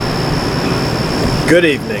Good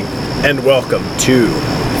evening, and welcome to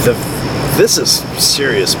this is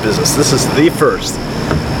serious business. This is the first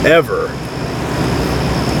ever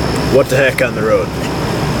What the Heck on the Road.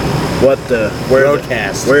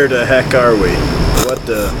 Roadcast. Where the heck are we? What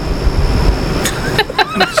the...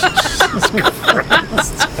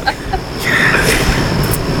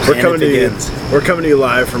 We're coming to you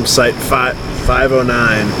live from Site 509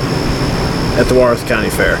 at the Warth County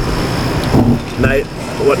Fair.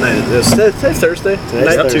 What night is this? Today's Thursday?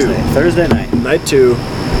 Today's night Thursday. 2. Thursday night. Night 2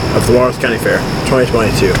 of the Warth County Fair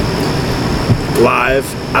 2022. Live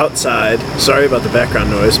outside. Sorry about the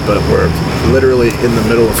background noise, but we're literally in the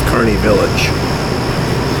middle of Carney Village.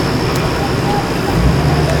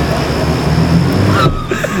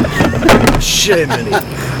 Shimmy.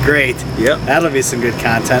 Great. Yep. That'll be some good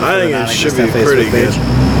content. I think it should be pretty good.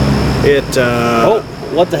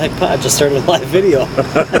 What the heck pod just started a live video.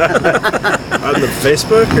 On the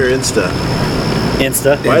Facebook or Insta?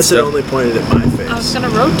 Insta. Why is it only pointed at my face? I was gonna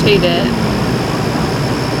rotate it.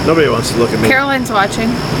 Nobody wants to look at me. Caroline's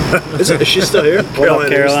watching. Is she still here? Caroline.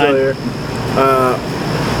 Still here.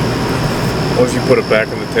 What if you put it back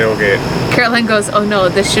in the tailgate? Caroline goes, "Oh no,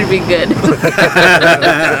 this should be good."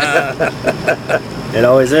 It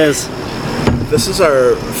always is. This is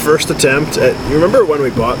our first attempt at... You remember when we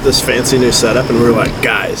bought this fancy new setup and we were like,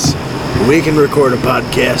 guys, we can record a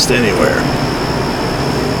podcast anywhere.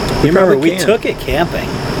 You remember we took it camping.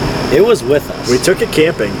 It was with us. We took it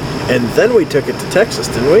camping and then we took it to Texas,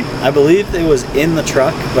 didn't we? I believe it was in the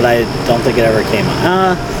truck, but I don't think it ever came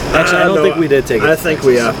out. Actually, I don't think we did take it. I think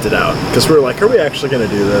we opted out because we were like, are we actually going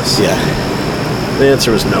to do this? Yeah. The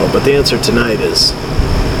answer was no, but the answer tonight is...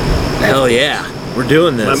 Hell yeah. We're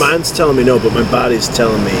doing this. My mind's telling me no, but my body's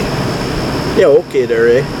telling me, yeah, okay there,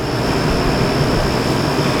 eh?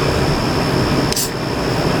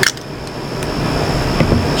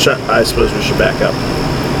 I suppose we should back up.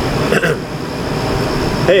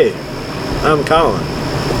 Hey, I'm Colin.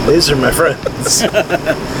 These are my friends.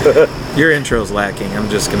 Your intro's lacking. I'm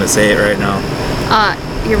just going to say it right now.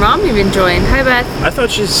 Your mom even joined. Hi, Beth. I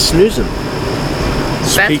thought she's snoozing.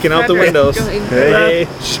 Speaking out the windows. Hey,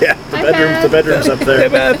 yeah, the bedroom's up there. Hey,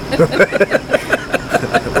 Beth.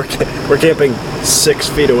 We're camping 6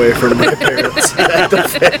 feet away from my parents at the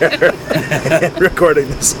fair and recording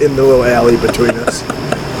this in the little alley between us.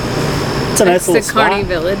 It's a nice little the spot. Carney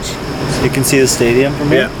Village. So you can see the stadium from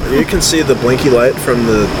here. Yeah, you can see the blinky light from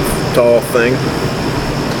the tall thing.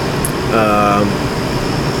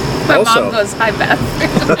 My Also- mom goes, "Hi, Beth."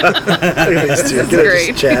 These two This is gonna great.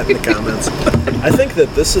 just chat in the comments. I think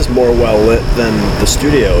that this is more well lit than the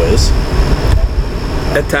studio is.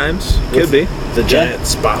 At times. With Could be. The giant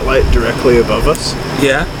spotlight directly above us.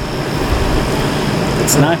 Yeah.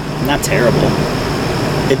 It's not terrible.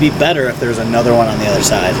 It'd be better if there was another one on the other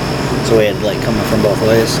side, so we had coming from both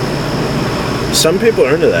ways. Some people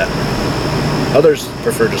are into that. Others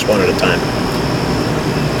prefer just one at a time.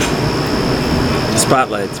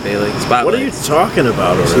 Spotlights, Bailey. Spotlights. What are you talking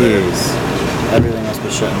about over there? Jeez, everything must be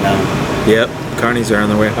shutting down. Yep. Carnies are on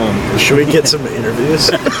their way home. Should we get some interviews?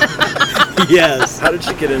 Yes. How did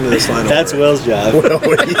you get into this line of That's work? Will's job. Will,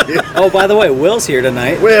 what do you- Oh, by the way, Will's here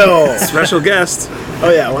tonight. Will! Special guest. Oh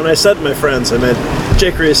yeah, when I said my friends, I meant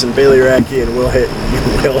Jake Reese and Bailey Racky and Will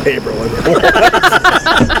Haberlin.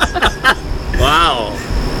 Wow.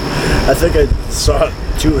 I think I saw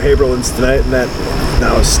 2 Haberlins tonight, and that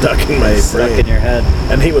now is stuck in my Stuck brain. in your head.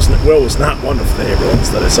 And Will was not one of the Haberlins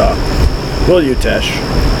that I saw. Will Utesh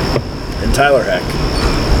and Tyler Heck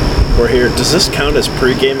were here. Does this count as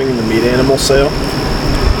pre-gaming the meat animal sale?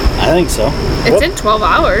 I think so. It's What? in 12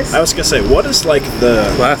 hours. I was gonna say, what is like the...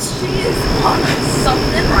 Class. She is on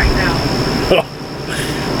something right now.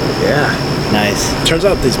 Yeah. Nice. Turns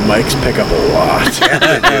out these mics pick up a lot.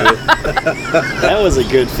 That was a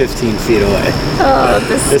good 15 feet away. Oh,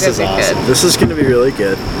 this is gonna be awesome. This is gonna be really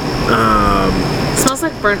good. good. It smells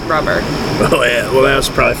like burnt rubber. Oh yeah, well that was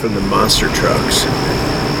probably from the monster trucks.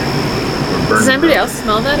 Does anybody else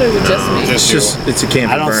smell that, or is it just me? It's a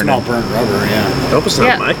camper I don't burning. smell burnt rubber, yeah. Hope it's not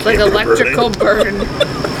Yeah, my like camper electrical burning. burn.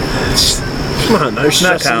 Come on, no It's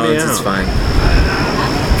not stressing me Collins. out. It's fine.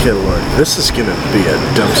 Good lord, this is gonna be a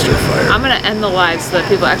dumpster fire. I'm gonna end the live so that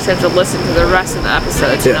people actually have to listen to the rest of the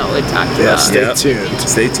episode to know what we talked Yeah, about. stay Yep. tuned.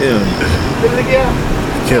 Stay tuned.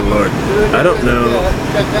 Good lord, I don't know.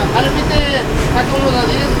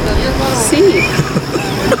 See,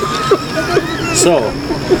 So,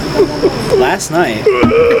 last night,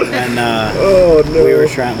 when Oh no, we were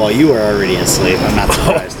trying, well, you were already asleep, I'm not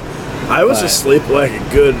surprised. I was but- asleep like a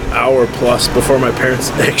good hour plus before my parents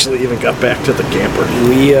actually even got back to the camper.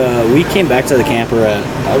 We came back to the camper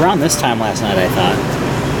around this time last night, I thought.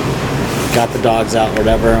 got the dogs out,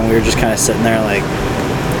 whatever, and we were just kind of sitting there like,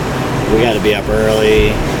 we got to be up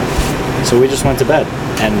early. So we just went to bed.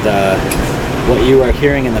 And what you are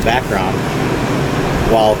hearing in the background,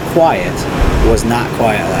 while quiet, was not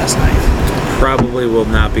quiet last night. Probably will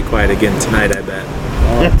not be quiet again tonight, I bet.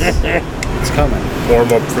 Well, it's coming.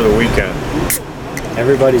 Warm up for the weekend.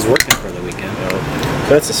 Everybody's working for the weekend.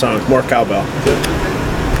 That's the song. More cowbell.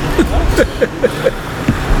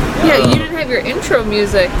 Yeah, you didn't have your intro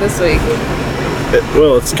music this week.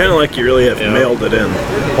 Well, it's kind of like you really have mailed it in.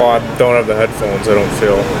 Well, I don't have the headphones, I don't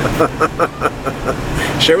feel.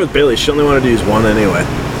 Share with Bailey. She only wanted to use one anyway.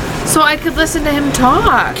 So I could listen to him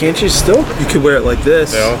talk. Can't you still? You could wear it like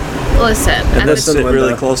this. Yeah. Listen. And at sit the,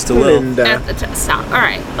 really close to Will. Stop. All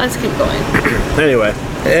right, let's keep going. Anyway,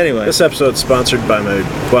 Anyway, this episode's sponsored by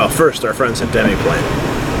first, our friends at Demi Plane.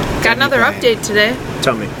 Got another update today.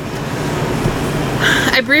 Tell me.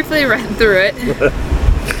 I briefly read through it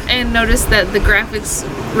and noticed that the graphics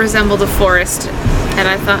resembled a forest, and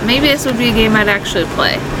I thought maybe this would be a game I'd actually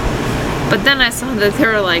play. But then I saw that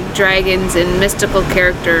there were like dragons and mystical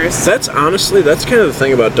characters. That's kind of the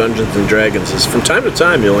thing about Dungeons and Dragons is from time to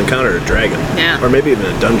time you'll encounter a dragon. Yeah. Or maybe even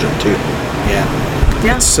a dungeon too. Yeah.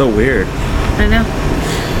 Yeah, it's so weird. I know.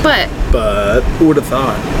 But who would have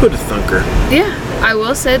thought? Who'd have thunker? yeah, I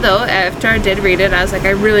will say though, after I did read it, I was like, I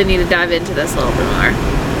really need to dive into this a little bit more.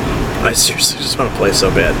 I seriously just want to play so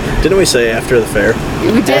bad. Didn't we say after the fair?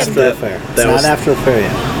 We did. After the fair. It's that not was- after the fair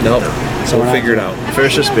yet. Nope. So We'll we're not figure it doing out.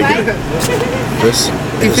 Fair's just beginning. This Do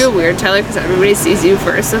you is- feel weird, Tyler, because everybody sees you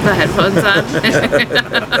first with the headphones on?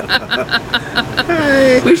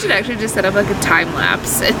 We should actually just set up like a time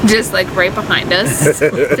lapse and just like right behind us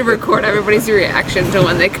to record everybody's reaction to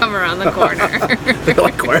when they come around the corner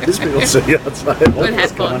like, why are these people sitting outside? with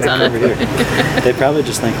headphones Over on. here. They probably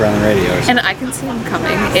just think we're on the radio or something. And I can see them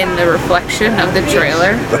coming in the reflection of the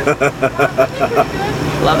trailer.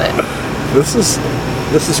 Love it. This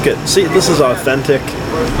is good. See, this is authentic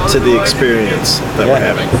to the experience that we're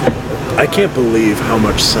Yeah. having. I can't believe how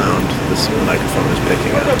much sound this microphone is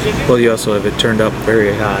picking up. Well, you also have it turned up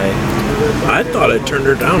very high. I thought I turned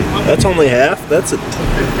her down. That's only half. That's a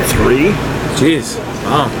 3. Jeez.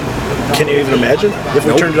 Wow. Can you even imagine? If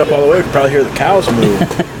we turned it up all the way, we could probably hear the cows move.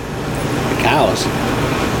 The cows.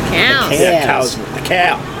 Counts. Yeah. Cows. The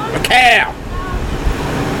cow. A cow.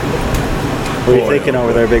 What are you thinking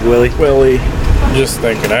over there, Big Willie? Willie. Just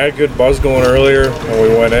thinking, I had good buzz going earlier, and we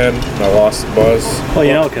went in, and I lost the buzz. Well,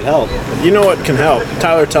 you know it could help. You know what can help?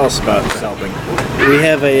 Tyler, tell us about helping. We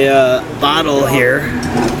have a bottle here.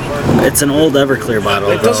 It's an old Everclear bottle.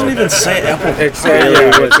 It doesn't even say apple. It's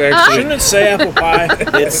actually Shouldn't it say apple pie?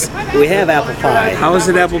 We have apple pie How is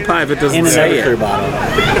it apple pie if it doesn't in an say Everclear it? bottle.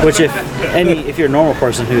 Which if you're a normal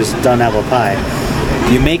person who's done apple pie,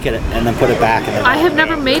 you make it and then put it back in the I have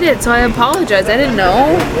never made it, so I apologize. I didn't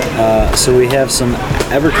know. So we have some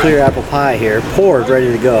Everclear apple pie here, poured,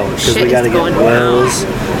 ready to go. Because Shit we got to is get going Will's.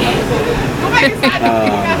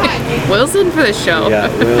 Will's in for the show. We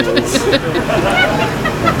got Will's.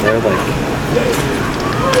 They're like,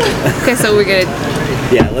 Okay, so we're gonna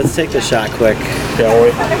yeah, let's take the shot quick. can't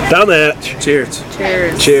wait. Down that. Cheers.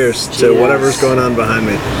 cheers. Cheers to Cheers. whatever's going on behind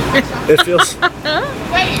me. It feels.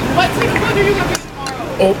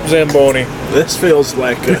 Oh, Zamboni. This feels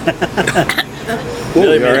like.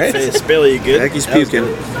 Billy made a face. Billy, you good? He's puking.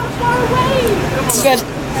 Good.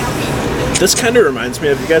 This kind of reminds me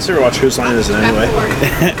of. You guys ever watch Whose Line Is It Anyway?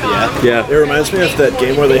 Yeah. It reminds me of that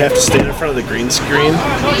game where they have to stand in front of the green screen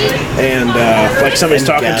and like somebody's And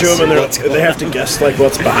talking to guess them and what's they have to guess like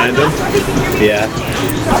what's behind them. Yeah.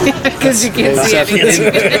 Because you can't see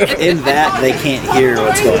anything. In that, they can't hear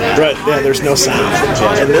what's going on. Right? Yeah. There's no sound.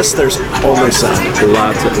 In this, there's only sound.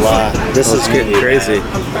 Lots of This is getting really crazy.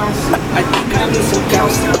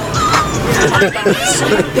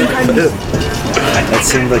 That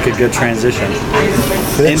seemed like a good transition.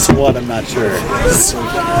 Into what, I'm not sure.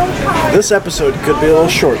 This episode could be a little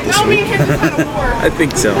short this week. I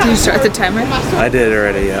think so. Did you start the timer? I did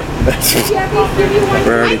already, yeah.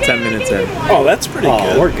 We're already 10 minutes in. Oh, that's pretty Oh,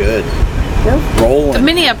 good. we're good. We're A rolling.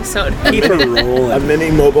 mini episode. Keep it A rolling. mini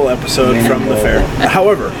mobile episode Mini from the fair. mobile.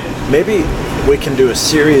 However, maybe we can do a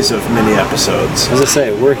series of mini episodes. As I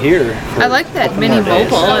say, we're here. I like that mini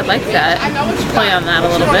mobile. I like that. Play on that a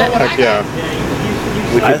little bit. Heck yeah.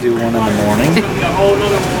 We could do one in the morning.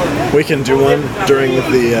 We can do one during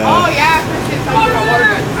the.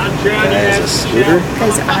 As a scooter.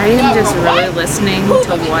 Because I am just really listening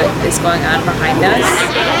to what is going on behind us.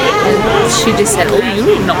 And she just said, "Oh, you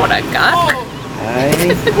don't know what I got."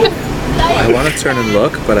 I want to turn and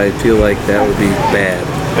look, but I feel like that would be bad.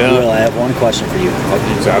 Will, I have one question for you.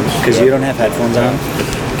 Because you don't have headphones on.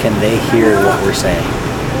 can they hear what we're saying?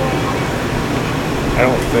 I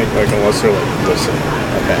don't think like unless they're like listening.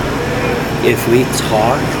 Okay. If we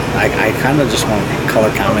talk, I kind of just want color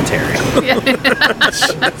commentary.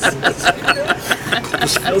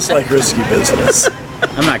 This feels like risky business.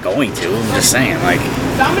 I'm not going to. I'm just saying, like,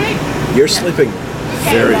 You're sleeping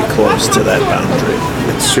very close to that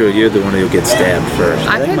boundary. It's true. You're the one who'll get stabbed first.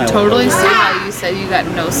 I think could my totally wife- see how you said you got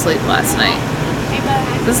no sleep last night.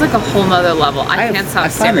 This is like a whole nother level. I can't stop I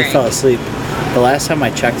finally staring. fell asleep. The last time I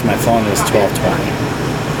checked my phone was 12:20.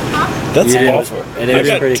 That's You didn't- awful. it I is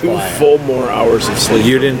got pretty 2 quiet. full more hours of sleep.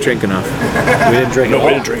 You didn't drink enough. We didn't drink No, at we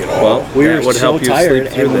all. didn't drink at all. Well, We that were would so help you tired,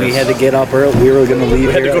 sleep through and we this. had to get up early. We were going to leave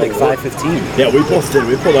We had to here go at to like work. 5:15. Yeah, we both did.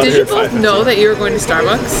 We pulled out Did here you at both 5:15. know that you were going to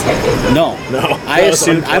Starbucks? No, No, I that was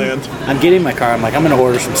assumed unplanned. I'm getting my car. I'm like, I'm going to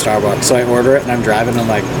order some Starbucks. So I order it, and I'm driving. I'm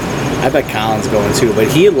like, I bet Colin's going too. But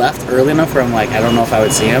he left early enough where I'm like, I don't know if I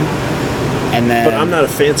would see him. And then But I'm not a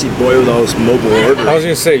fancy boy with all this mobile I was ordering.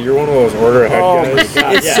 gonna say you're one of those order ahead Oh my guys.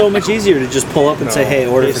 god! It's yeah. so much easier to just pull up and say, No. "Hey,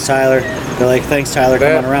 order for Tyler." They're like, "Thanks, Tyler,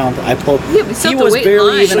 That- coming around." I pulled. Yeah, we still He have to was wait in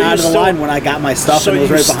barely line. even So out you of the still- line when I got my stuff, So and it was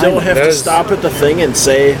you right still behind me. have That to is- stop at the thing and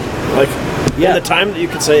say, like, Yeah. in the time that you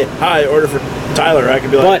could say, "Hi, order for Tyler," I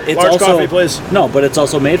could be like, But it's "Large also coffee, please." no, but it's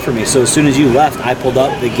also made for me. So as soon as you left, I pulled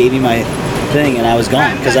up. They gave me my thing, and I was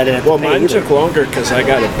gone because I didn't have Well, to pay mine either. took longer because I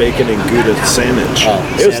got a bacon and Gouda sandwich. Oh,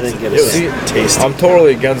 see, it was, I didn't get a it was sandwich. tasty. I'm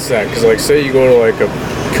totally against that because like say you go to like a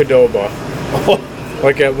Qdoba,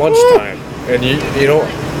 like at lunchtime, and you know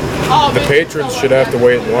the patrons should have to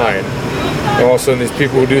wait in line. And all of a sudden, these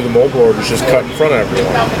people who do the mobile orders just cut in front of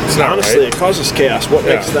everyone. It's not Honestly, right. it causes chaos. What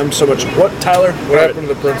Yeah. makes them so much? What, Tyler? What happened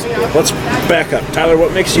to the principal? Let's back up, Tyler.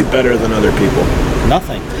 What makes you better than other people?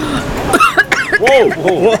 Nothing. Whoa!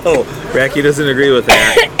 Whoa, Racky doesn't agree with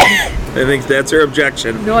that. I think that's her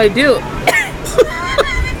objection. No, I do.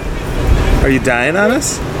 Are you dying on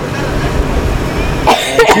us?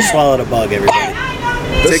 I just swallowed a bug, everybody.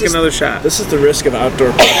 Take another shot. This is the risk of outdoor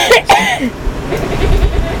podcasts.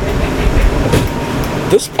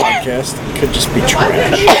 This podcast could just be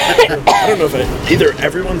trash. I don't know if either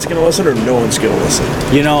everyone's going to listen or no one's going to listen.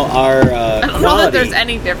 You know, our I don't know that quality. there's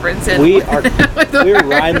any difference in We are with the we're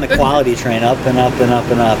riding the quality train up and up and up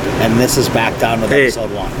and up, and this is back down with Hey.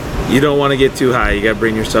 episode 1. You don't want to get too high. You got to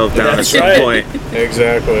bring yourself down That's at some right. point.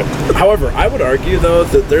 Exactly. However, I would argue though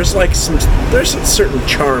that there's a certain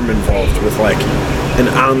charm involved with like an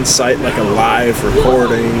on-site, like a live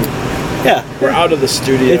recording. Yeah, We're out of the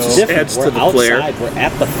studio. it's different. Adds We're to the outside. flair. We're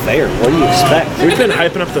at the fair. What do you expect? We've been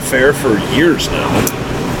hyping up the fair for years now,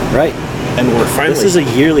 Right. and we're finally. This is a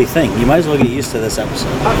yearly thing. You might as well get used to this episode.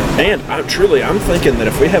 And I'm thinking that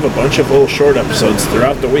if we have a bunch of little short episodes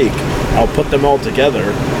throughout the week, I'll put them all together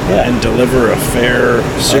Yeah. and deliver a fair,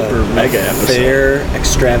 super mega episode. Fair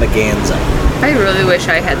extravaganza. I really wish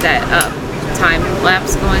I had that time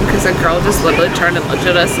lapse going because a girl just literally turned and looked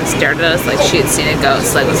at us and stared at us like she had seen a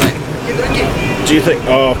ghost. Like was like, Do you think?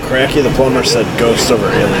 Oh, Cracky the plumber said ghosts over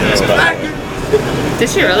aliens. By the way. did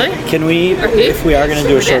she really? Can we, if we are going to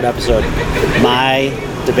do a short episode, my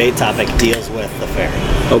debate topic deals with the fair.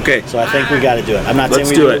 Okay. So I think we got to do it. I'm not Let's saying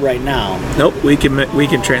we do do it. it right now. Nope. We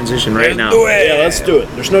can transition right now. Yeah, let's do it.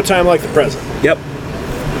 There's no time like the present. Yep.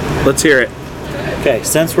 Let's hear it. Okay,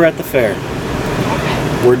 since we're at the fair,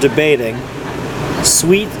 we're debating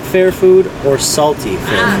sweet fair food or salty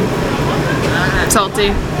fair food.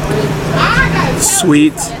 Salty.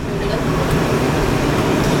 Sweet.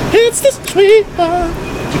 It's the sweet part.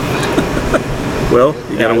 Will,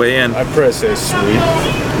 you gotta weigh in. I'd probably say sweet.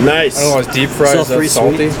 I Nice. don't know. It's deep fried. So Is that free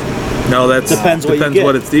salty? sweet? No, that Depends what you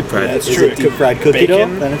get. it's deep fried. That's Is true. it It deep could fried be cookie dough?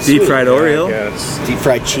 bacon, Then it's Deep sweet. fried Oreo. Yes. Deep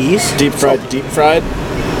fried cheese? Deep fried, deep fried.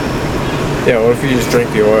 Yeah. What if you just drink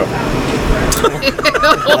the oil?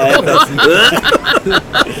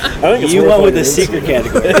 I think it's You worth went all with the your secret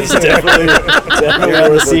category. It's definitely You're on the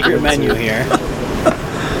worth secret looking menu into. here.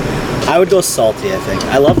 I would go salty, I think.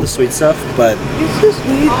 I love the sweet stuff, but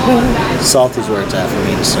salty's where it's at for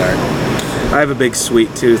me to start. I have a big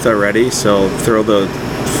sweet tooth already, so throw the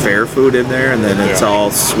fair food in there, and then it's Yeah.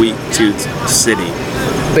 all sweet tooth city.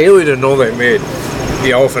 Bailey didn't know they made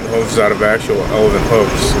the elephant hooves out of actual elephant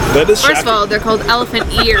hooves. That is First of shocking. all, they're called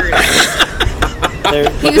elephant ears. They're-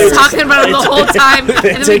 He was talking about them the whole time, and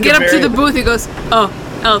then we take get a up to very- the booth. He goes, "Oh,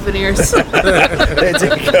 elephant ears." They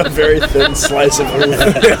take a very thin slice of hoof.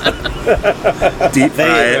 Deep fry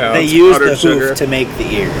it. They, they It's use powdered the sugar. hoof to make the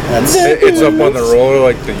ear. That's It's up on the roller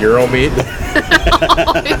like the Euro meat.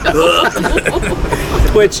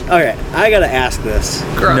 Which, all right, I gotta ask this: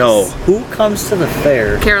 Gross. No. who comes to the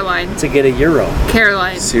fair Caroline. to get a euro?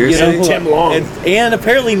 Caroline. Seriously? who- Tim Long. and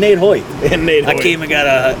apparently Nate Hoyt. And Nate I Hoyt. came and got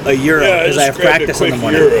a euro Yeah, I because I have just grabbed a practice in the quick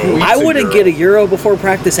morning. euro. Who I eats a wouldn't euro? get a euro before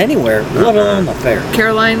practice anywhere, let alone the fair.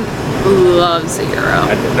 Caroline loves a euro.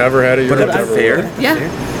 I never had a euro. But at the never fair? will.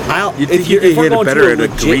 Yeah. You'd think you could if I'm get it going better to at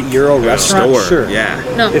a legit Greek Euro restaurant, store. sure. Yeah.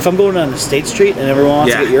 No. If I'm going on the State Street and everyone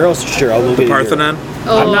wants Yeah. to get euros, sure, I'll go The get Parthenon?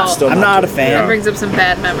 Oh, I'm not a that fan. brings up some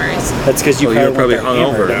bad memories. That's because you Oh, you were probably probably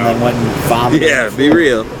went there hungover. hammered and then went and vomited. Yeah, be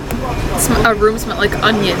real. A room smelled like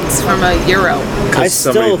onions from a euro. I Because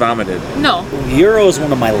somebody still vomited. No. Euro is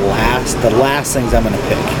one of the last things I'm gonna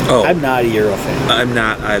pick. Oh. I'm not a Euro fan. I'm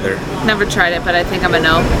not either. Never tried it, but I think I'm a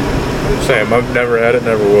no. Same. I've never had it.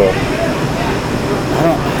 Never will.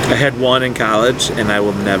 I had one in college, and I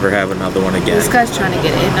will never have another one again. This guy's trying to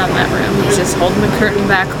get in on that room. He's just holding the curtain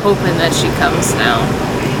back, hoping that she comes now.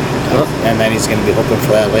 And then he's gonna be hoping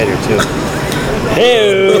for that later too.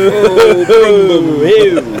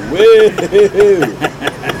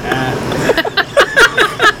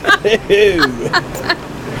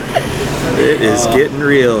 It is getting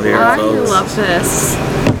real here, I folks. love this.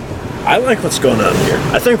 I like what's going on here.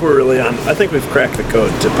 I think we're really on. I think we've cracked the code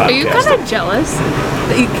to podcasting. Are you kind of jealous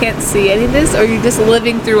that you can't see any of this, or are you just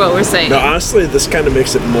living through what we're saying? No, honestly, this kind of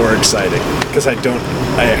makes it more exciting because I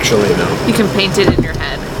actually know. You can paint it in your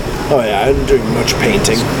head. Oh yeah, I'm doing much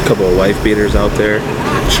painting. A couple of wife beaters out there.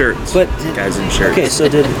 Shirts. But Guys in shirts. Okay, so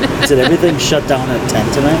did everything shut down at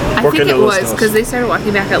 10 tonight? I Porque think it no los was dos. because they started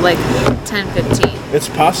walking back at like 10:15. It's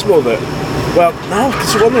possible that. Well, no,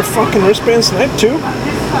 because it wasn't their fucking wristbands night too.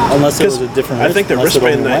 Unless it was a different. I think the unless it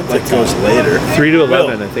wristband only night went like to 10. goes later. 3 to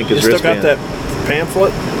 11, Bill, I think, you is still wristband. got that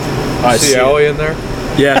pamphlet? I See see. Allie in there?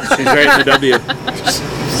 Yeah, she's right in the W.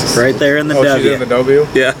 Right there in the Oh, W. she's in the W?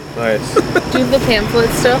 Yeah. Nice. Do you have the pamphlet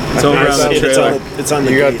still? It's over I on see the it. trailer. It's on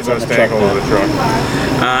the You got gate. the best the truck, angle of the truck.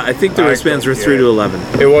 I think the I wristbands were couldn't 3 get to it. 11.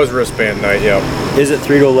 It was wristband night, yep. Is it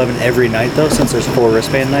 3 to 11 every night though? Since there's 4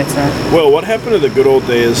 wristband nights now. Well, what happened to the good old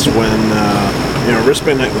days when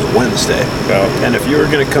wristband night was Wednesday, Yeah. and if you were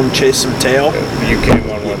gonna come chase some tail, You came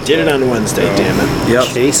on Wednesday. did it on Wednesday. Yeah. Damn it. Yep.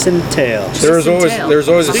 Chase and tail. There was always Tail.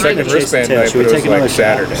 a Speaking second of chasing wristband tail, night, should we but it take was like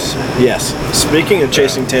another shot? Saturday. Yes. Speaking of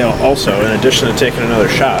chasing tail, also in addition to taking another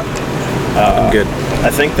shot, I'm good. I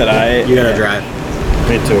think that I. You gotta drive.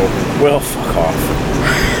 Me too. Well, fuck off.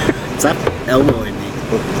 Stop elbowing me.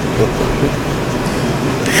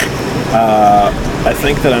 I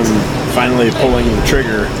think that I'm finally pulling the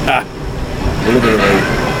trigger, literally,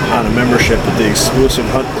 on a membership at the exclusive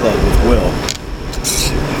Hunt Club with Will.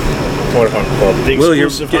 What hunt club? The Will, you're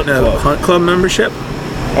exclusive getting Hunt a Club. Hunt Club membership?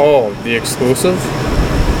 Oh, the exclusive?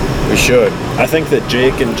 We should. I think that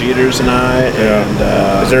Jake and Jeters and I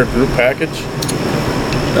and Is there a group package?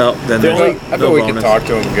 Oh, then The there's only- I bet no we can bonus. talk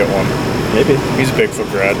to him and get one. maybe. He's a Bigfoot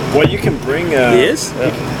grad. Well, you can bring. He is?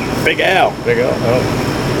 Big Al. Big Al. Oh.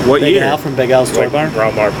 What Big year? Al from Big Al's Toy Like Barn.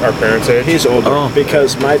 around our parents' age. He's older Oh.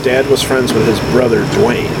 because my dad was friends with his brother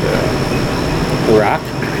Dwayne. Rock.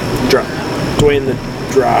 Dwayne the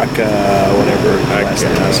Drock, whatever his I last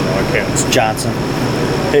can't. name is. I can't. Johnson.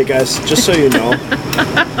 Hey guys, just so you know,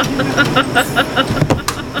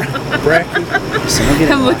 Bracky. Someone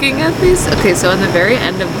get I'm it. looking at these. Okay, so in the very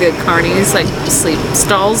end of the Carnies, like sleep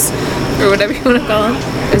stalls, or whatever you want to call them,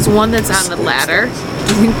 there's one that's on the ladder.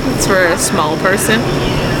 I think it's for a small person.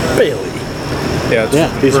 Bailey. Yeah, it's,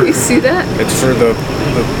 Yeah, these Do you see that? it's for the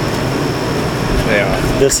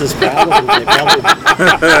yeah. This is probably.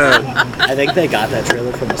 I think they got that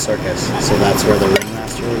trailer from the circus, so that's where the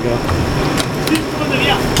ringmaster would go.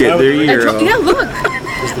 Get their euro. Yeah, look.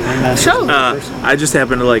 Is the ringmaster Show. I just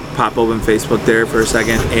happened to like pop open Facebook there for a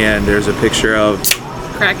second, and there's a picture of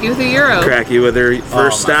Crack you with a euro. Cracky with her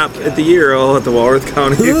first stop at the Euro at the Walworth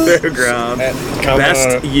County Fairground.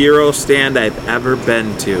 Best Euro stand I've ever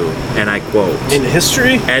been to, and I quote. In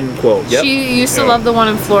history, End quote. Yep. She used to Yeah. love the one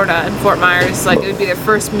in Florida, in Fort Myers. Like, it would be their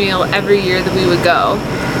first meal every year that we would go.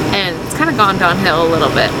 And it's kind of gone downhill a little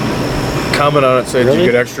bit. Comment on it said Really?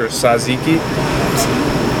 you get extra tzatziki.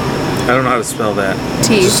 I don't know how to spell that.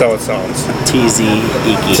 Tea. Just how it sounds.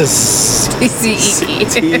 TZ-Iki. T-C-E-K.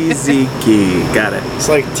 Tzatziki. Got it. it's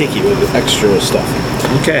like tiki with extra stuff.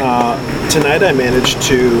 Okay. Tonight I managed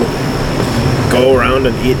to go around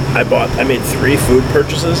and eat. I made 3 food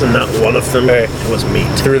purchases, and not one of them Hey. was meat.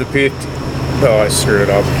 Through the peak. Oh, I screwed it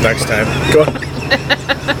up. Next time. Go.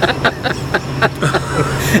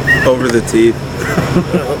 Over the teeth.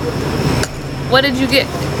 What did you get?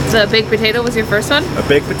 The baked potato was your first one? A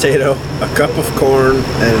baked potato, a cup of corn,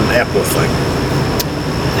 and an apple thing.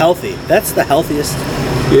 Healthy. That's the healthiest.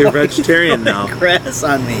 You're a vegetarian now. Grass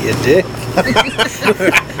on me, you dick.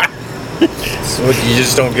 So you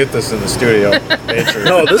just don't get this in the studio. Nature.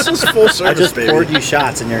 No, this is full service, I just baby. poured you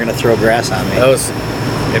shots and you're gonna throw grass on me. That was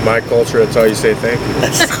in my culture. That's how you say thank you.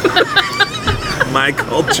 My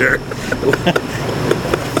culture.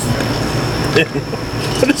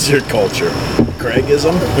 What is your culture?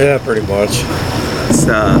 Craigism? Yeah, pretty much. It's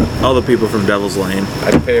all the people from Devil's Lane.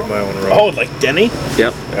 I paved my own road. Oh, like Denny?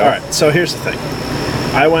 Yep. Yeah. All right, so here's the thing.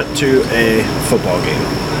 I went to a football game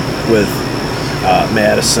with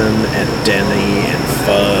Madison and Denny and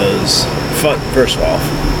Fuzz. First of all,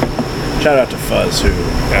 shout out to Fuzz, who,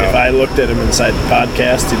 if I looked at him inside the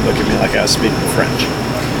podcast, he'd look at me like I was speaking French.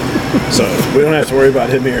 So we don't have to worry about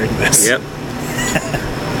him hearing this. Yep.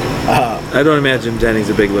 I don't imagine Denny's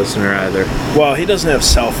a big listener either. Well, he doesn't have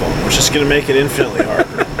cell phone, which is going to make it infinitely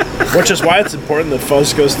harder. Which is why it's important that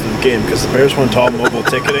Fuzz goes to the game, because the Bears went to all mobile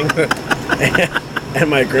ticketing, and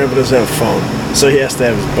my grandpa doesn't have a phone, so he has to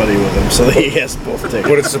have his buddy with him, so that he has both tickets.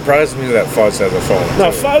 But it surprised me that Fuzz has a phone. No,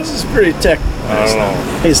 too. Fuzz is pretty tech. I don't know.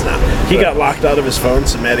 He's not. He got locked out of his phone,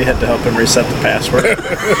 so Maddie had to help him reset the password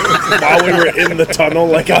while we were in the tunnel,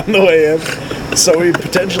 like on the way in. So we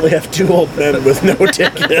potentially have two old men with no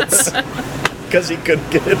tickets because he couldn't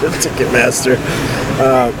get it at Ticketmaster.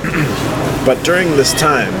 But during this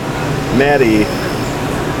time, Maddie,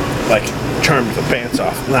 like, charmed the pants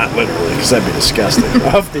off, not literally, because that'd be disgusting,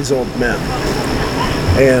 of these old men.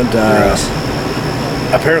 And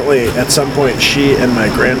apparently, at some point, she and my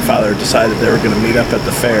grandfather decided they were going to meet up at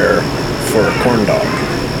the fair for a corn dog.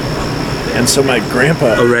 And so my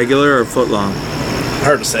grandpa, A regular or foot long?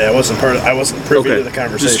 hard to say, I wasn't privy to the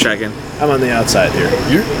conversation. Just checking. I'm on the outside here.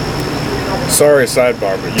 Sorry,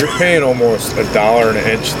 sidebar, but you're paying almost $1 an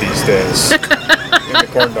inch these days in the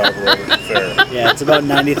corn dog world at the fair. Yeah, it's about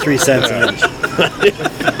 93 cents an inch.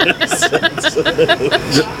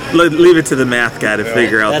 Leave it to the math guy to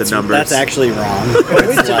figure out the numbers. That's actually wrong.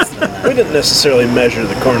 It's less than that. We didn't necessarily measure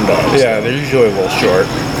the corn dogs. Yeah, they're usually a little short.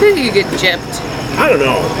 I think you get gypped. I don't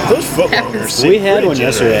know. Those footlongers seem We had pretty one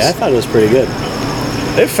yesterday. I generous. thought it was pretty good.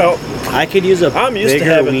 They felt, I could use a I'm used to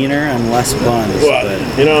bigger having- wiener and less buns. well,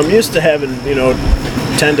 but I'm used to having,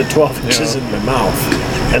 10 to 12 inches in my mouth.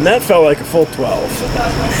 And that felt like a full 12.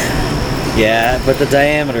 yeah, but the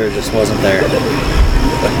diameter just wasn't there.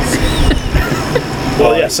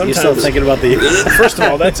 Well, yeah, You still sometimes. thinking about the? First of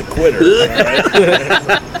all, that's a quitter. All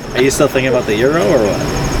right? Are you still thinking about the euro or what?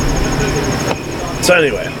 So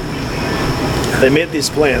anyway, they made these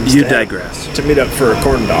plans. You to digress. To meet up for a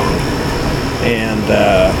corn dog. And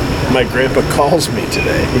my grandpa calls me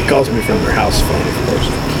today. He calls me from their house phone, of course.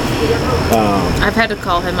 I've had to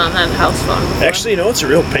call him on that house phone before. Actually, it's a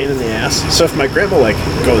real pain in the ass. So if my grandma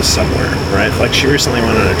goes somewhere, right? Like she recently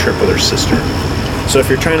went on a trip with her sister. So if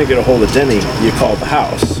you're trying to get a hold of Denny, you call the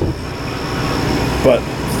house. But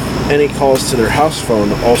any calls to their house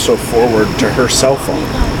phone also forward to her cell phone.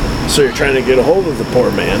 So you're trying to get a hold of the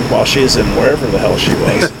poor man while she's in wherever the hell she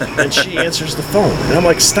was, and she answers the phone. And I'm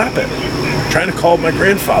like, stop it. I'm trying to call my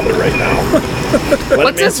grandfather right now.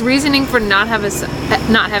 What's his reasoning for not having a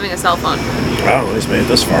cell phone? I don't know, he's made it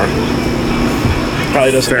this far.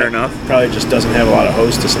 Probably doesn't. Fair enough. Probably just doesn't have a lot of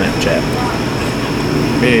hoes to Snapchat.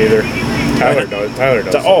 Me either. Tyler does. Tyler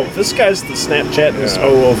does. Oh, this guy's the Snapchat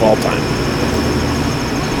of all time.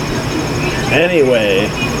 Anyway,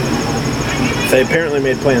 they apparently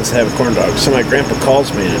made plans to have a corn dog. So my grandpa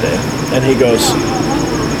calls me today, and he goes,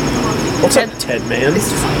 "What's up, Ted man?"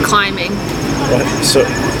 Climbing. What? So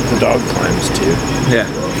the dog climbs too. Yeah.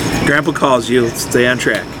 Grandpa calls you. Stay on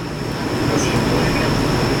track.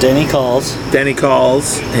 Denny calls. Danny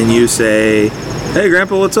calls, and you say, "Hey,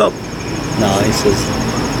 Grandpa, what's up?" No, he says,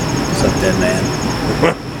 "What's up, dead man?"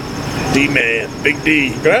 D-man, big D.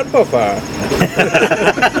 Grandpapa.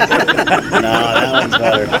 No, that one's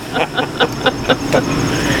better.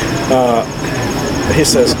 He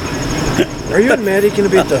says, "Are you and Maddie going to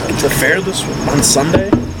be at the fair on Sunday?"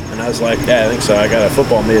 And I was like, "Yeah, I think so. I got a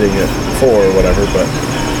football meeting at 4 or whatever."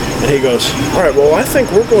 And he goes, "All right, well, I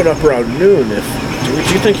think we're going up around noon. Do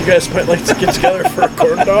you think you guys might like to get together for a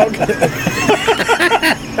corn dog?"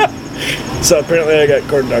 So apparently I got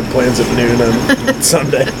corn dog plans at noon on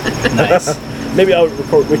Sunday. Nice. Maybe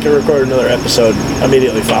we can record another episode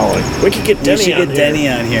immediately following. We could get We Denny should on get here. Denny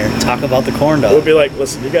on here. Talk about the corn We'll dog. be like,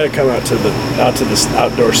 listen, you got to come out to this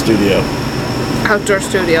outdoor studio. Outdoor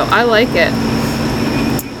studio. I like it.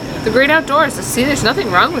 The great outdoors. See, there's nothing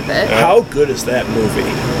wrong with it. How good is that movie?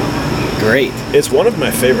 Great. It's one of my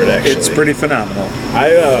favorite, actually. It's pretty phenomenal.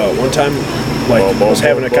 I one time was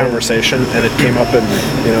having a conversation and it came up and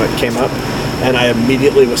and I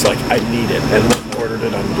immediately was like, I need it, and went and ordered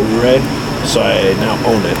it on Blu-ray, so I now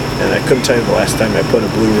own it. And I couldn't tell you the last time I put a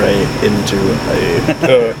Blu-ray into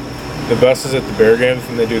a... The best is at the Bear games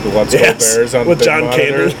when they do the Let's Go Bears on with the big John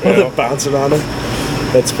monitors, Candy bouncing on them.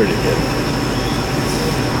 That's pretty good.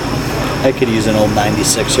 I could use an old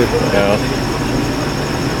 96er. Yeah.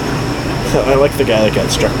 I like the guy that got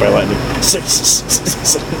struck by lightning.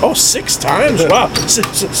 6 times? Wow. It's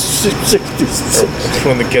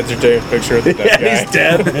when the kids are taking a picture of the dead guy. He's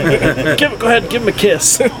dead. Go ahead, give him a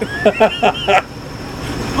kiss.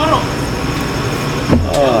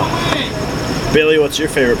 Bailey, what's your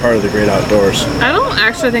favorite part of the Great Outdoors? I don't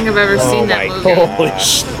actually think I've ever seen that movie. Holy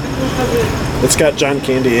shit. It's got John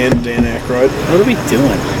Candy and Dan Aykroyd. What are we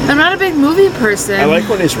doing? I'm not a big movie person. I like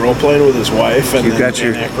when he's role playing with his wife and You've then got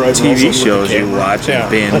your Dan Aykroyd rolls in TV with the shows you camera. watch and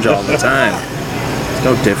binge all the time. It's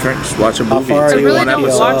no different. Just watch a movie. far I are you really on don't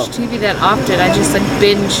episode? watch TV that often. I just like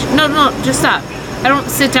binge. No, just stop. I don't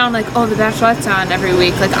sit down like, oh, The Bachelorette's on every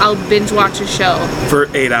week. Like I'll binge watch a show, For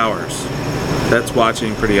 8 hours. That's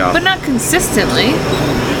watching pretty but often. not consistently.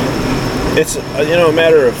 It's a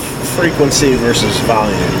matter of frequency versus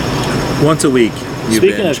volume. Once a week. You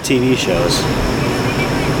Speaking binge. of TV shows,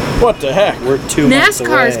 What the heck? we're 2 months away.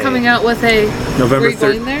 NASCAR is coming out with a. November Were you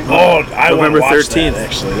going there? Oh, I want November to watch 13th. that,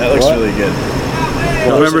 actually. That looks What? really good.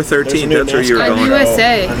 November There's a 13th, new that's where you were NASCAR On going.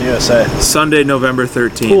 USA. On USA. Sunday, November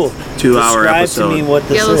 13th. Cool. 2-hour Describe episode. to me what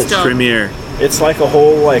this Yellowstone. is. Premiere. It's like a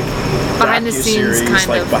whole Behind the scenes docu-series, kind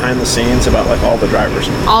like of. behind the scenes about like all the drivers.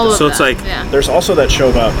 All of So it's them, like- yeah. There's also that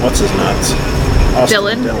show about what's his nuts. Austin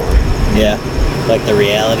Dylan? Yeah, like the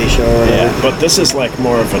reality show or whatever. Yeah, but this is like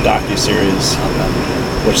more of a docu-series,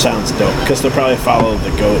 which sounds dope because they'll probably follow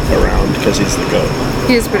the goat around because he's the goat.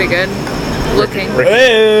 He is pretty good looking.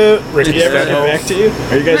 Hey, Ricky did you ever get Stenhouse. back to you?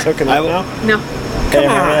 Are you guys hooking up now? No. Hey,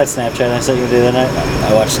 remember that Snapchat I sent you the other night?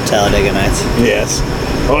 I watched Talladega Nights. Yes.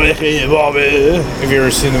 Oh, hey, Bobby. Have you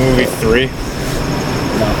ever seen the movie 3?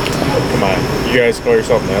 No. Come on. You guys call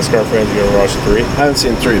yourself NASCAR fans? You ever watched 3? I haven't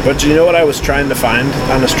seen 3, but do you know what I was trying to find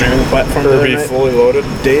on a streaming platform the other Kirby night? Fully Loaded?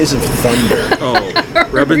 Days of Thunder. Oh,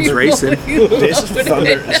 Rubbin's Racing. Days of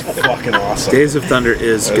Thunder is fucking awesome. Days of Thunder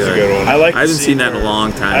is That's a good. good one. I like. I haven't the seen scene that in a where-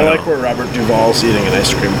 long time. I like though. where Robert Duvall's eating an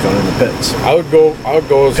ice cream cone in the pits. I would go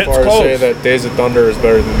as Pit's far as close. say that Days of Thunder is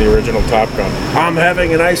better than the original Top Gun. I'm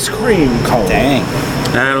having an ice cream cone. Dang.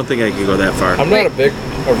 I don't think I could go that far. I'm not a big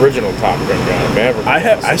original Top Gun guy. Maverick.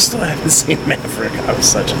 I still haven't seen Maverick. I was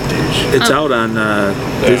such a douche. It's out on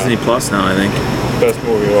Disney Plus now, I think. Best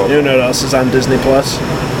movie of all You time. know what else is on Disney Plus?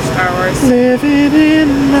 Star Wars. Living in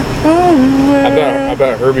my own world. I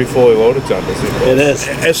bet Herbie Fully Loaded's on Disney Plus. It is.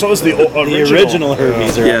 And so is the The original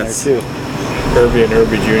Herbies are Yes. on there too. Herbie and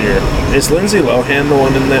Herbie Jr. Is Lindsay Lohan the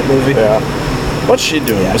one in that movie? Yeah. What's she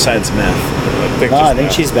doing besides meth? No, I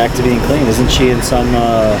think she's back to being clean. Isn't she in some,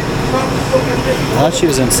 I thought she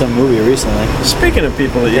was in some movie recently. Speaking of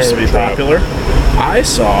people that used to be Parent Trap. popular, I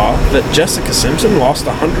saw that Jessica Simpson lost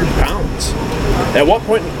 100 pounds. At what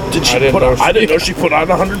point did she I didn't put on? know I didn't know she put on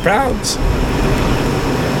 100 pounds.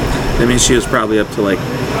 I mean, she was probably up to like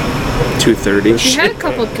 230. She had a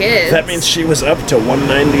couple kids. That means she was up to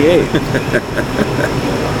 198.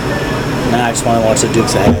 Nah, I just want to watch the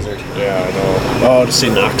Dukes of Hazzard. Yeah, I know. Oh, to see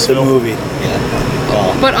The Knoxville. movie. Yeah.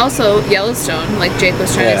 Oh. But also Yellowstone, like Jake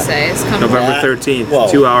was trying Yeah. to say, is coming. November That- 13th, Whoa,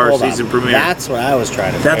 2-hour hold on. season premiere. That's what I was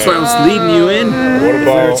trying to. That's what I was leading you in. What If we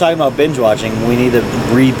were about talking about binge watching, we need to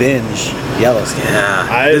re-binge Yellowstone.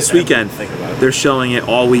 Yeah, this weekend. Think about it. They're showing it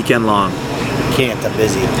all weekend long. Can't. I'm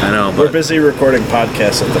busy. I know, We're but busy recording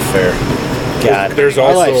podcasts at the fair. God, There's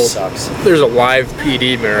our life also- sucks. there's a live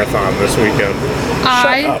PD marathon this weekend?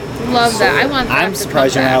 I up. love that. I want that I'm to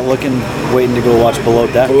surprised come you're back. not waiting to go watch Below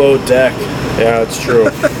Deck. Below Deck. Yeah, it's true.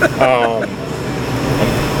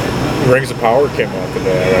 Rings of Power came out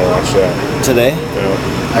today. I gotta watch that. Today.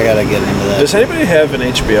 Yeah. I gotta get into that. Does anybody have an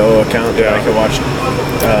HBO account that I Yeah. can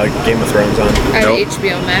watch Game of Thrones on? I have Nope.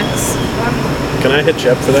 HBO Max. Can I hit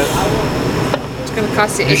you up for that? It's gonna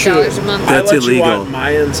cost you should- $8 a month. That's I let illegal. You want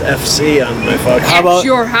Mayans FC on my fucking. How about- At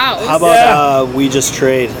your house. How about Yeah. we just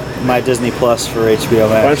trade my Disney Plus for HBO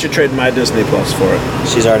Why Max? don't you trade my Disney Plus for it?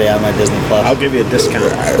 She's already on my Disney Plus. I'll give you a discount.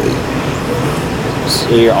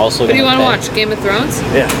 So you're also. What do you want want to watch? Game of Thrones?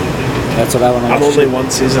 Yeah, That's what I want to watch. I'm only too. one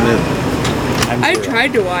season in. I'm I zero.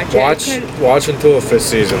 tried to watch it. Watch until the 5th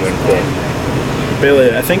season, then quit.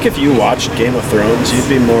 Bailey, I think if you watched Game of Thrones, you'd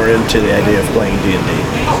be more into the idea of playing D&D.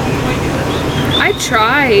 I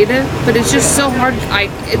tried, but it's just so hard.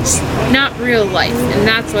 It's not real life, and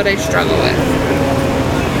that's what I struggle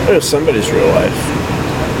with. It was somebody's real life.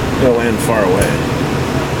 They'll land far away.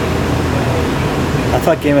 I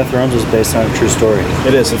thought Game of Thrones was based on a true story.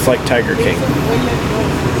 It is. It's like Tiger King.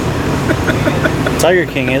 Tiger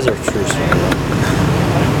King is a true story.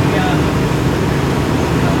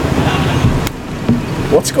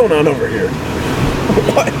 What's going on over here?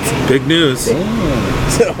 What? Big news.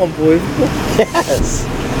 Is that unbelievable? Yes.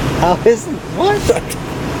 How is it? What?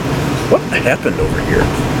 What happened over here?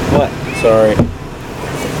 What? Sorry.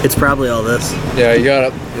 It's probably all this. Yeah, you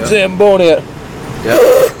got it. Zamboni it. Yeah.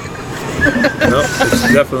 Nope,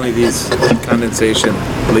 it's definitely these condensation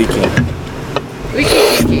leaking.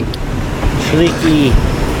 Leaky. Freaky.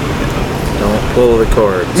 Don't pull the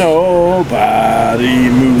cords. Nobody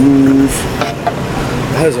move.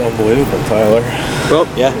 That is unbelievable, Tyler. Well,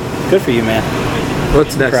 Yeah. Good for you, man.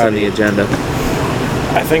 what's next Proud on of the you. agenda?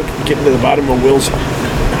 I think getting to the bottom of Will's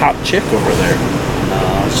hot chick over there.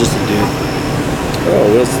 No, it's just a dude.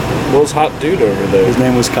 Oh, Will's hot dude over there. His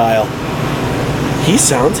name was Kyle. He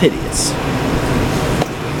sounds hideous.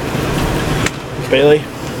 Bailey,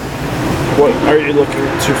 what are you looking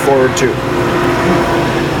forward to?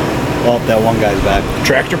 Well, that one guy's back.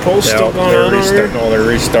 Tractor pulls still going they're on over restarting. here? No, they're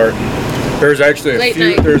restarting. There's actually Late a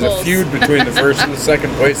feud. night There's a polls. feud between the first and the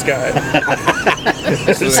second place guy.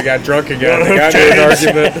 So they got drunk again. They got into an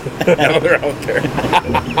argument. Now they're out there.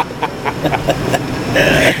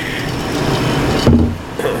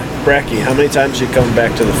 Bracky, how many times are you coming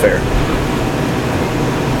back to the fair?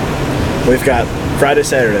 We've got Friday,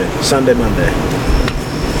 Saturday, Sunday, Monday.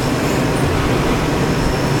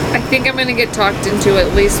 I think I'm gonna get talked into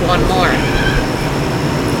at least one more.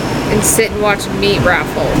 And sit and watch meat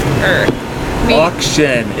raffle. Or meat.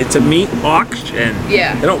 Auction. It's a meat auction.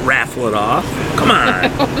 Yeah. They don't raffle it off. Come on.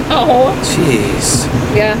 No. Jeez.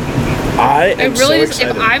 Yeah. I I am really so just,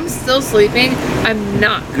 excited. if I'm still sleeping, I'm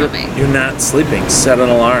not coming. You're not sleeping. Set an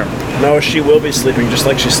alarm. No, she will be sleeping just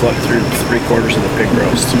like she slept through 3/4 of the pig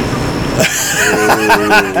roast.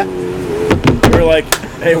 We were like,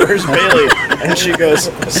 hey, where's Bailey? And she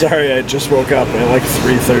goes, sorry, I just woke up at like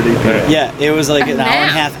 3:30 p.m. Yeah, it was like an hour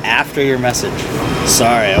and a nap. half after your message.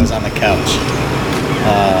 Sorry, I was on the couch.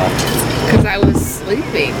 Because I was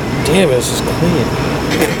sleeping. Damn, this is clean.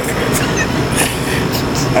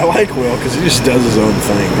 I like Will because he just does his own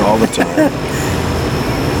thing all the time.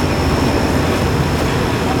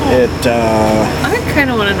 I kind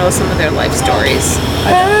of want to know some of their life stories.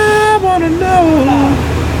 I want to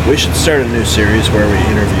know. We should start a new series where we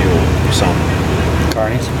interview some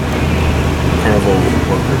Carnies? carnival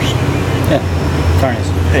workers. Yeah, Carnies.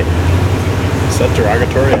 Hey, is that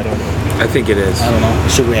derogatory? I don't know. I think it is. I don't know.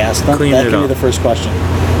 Should we ask them? Clean that it could be up. the first question.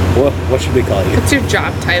 What should we call you? What's your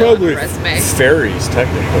job title on the resume? Fairies,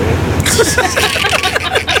 technically.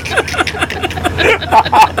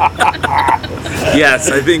 Yes,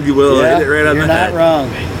 I think you will hit it right on you're the not head. wrong.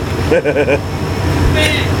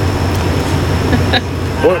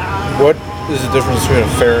 What is the difference between a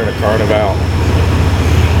fair and a carnival?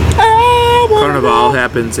 Carnival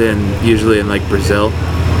happens usually in like Brazil.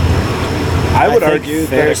 I would think argue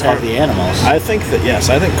fairs that have the animals. I think that yes,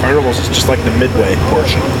 I think carnivals is just like the midway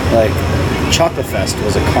portion. Like Chocolate Fest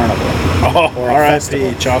was a carnival. Oh, Or a R.I.P.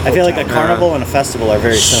 festival. Chocolate I feel like a Town. carnival and a festival are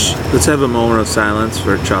very similar. Let's have a moment of silence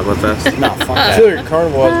for Chocolate Fest. No, fuck I that. feel like a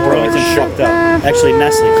carnival has more like Burlington show. fucked up. Actually,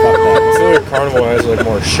 Nestle fucked I up. feel like a carnival has like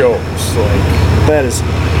more shows, like That is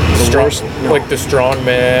the strong, worst. No. like the strong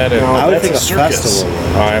man, and No, I would that's think a a circus. festival.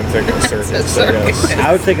 I'm thinking circus. I guess.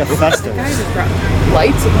 I would think a festival. Guys have brought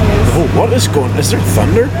lights in his Oh, what is going? Is there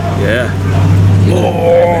thunder? Yeah.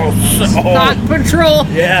 Oh, Thought Patrol.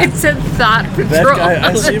 Yeah. It said Thought that Patrol. guy.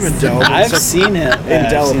 I see him in Delaware. I've seen it. Yeah,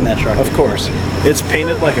 I've seen that truck. Of course. It's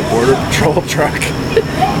painted like a border patrol truck,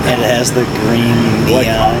 And it has the green Like-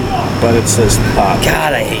 neon. but it says thought.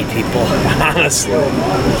 God, I hate people. Honestly,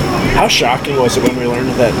 how shocking was it when we learned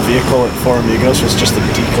that vehicle at Four Amigos was just a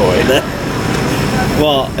decoy?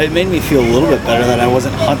 Well, it made me feel a little bit better that I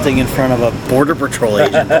wasn't hunting in front of a border patrol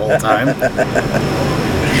agent the whole time.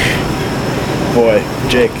 Boy,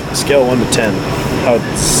 Jake, scale 1 to 10, how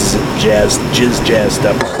jazzed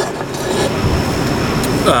up.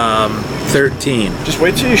 13. Just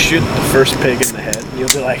wait till you shoot the first pig in the head, and you'll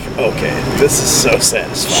be like, okay, this is so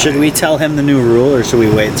satisfying. Should we tell him the new rule, or should we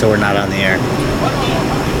wait until we're not on the air?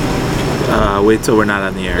 Wait till we're not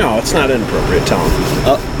on the air. No, it's not inappropriate. Tell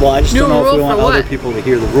him. Well, I just New don't know if we rule want for other what? people to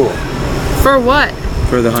hear the rule. For what?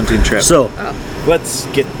 For the hunting trip. So, Let's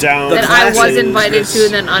get down. That I was classic- invited to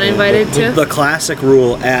and then uninvited to? the classic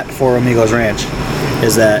rule at Four Amigos Ranch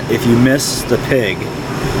is that if you miss the pig,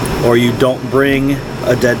 or you don't bring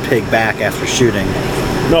a dead pig back after shooting.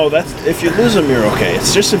 No, that's if you lose them, you're okay.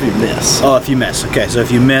 It's just if you miss. Oh, if you miss. Okay, so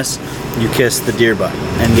if you miss, you kiss the deer butt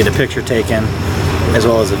and get a picture taken, as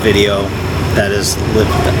well as a video that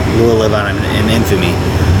will live on in infamy.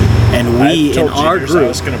 And I we in told our Jeeters I group,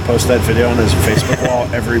 was going to post that video on his Facebook wall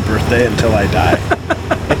every birthday until I die.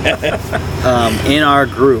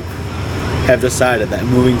 have decided that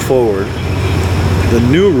moving forward, the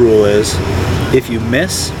new rule is if you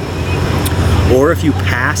miss or if you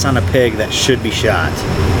pass on a pig that should be shot,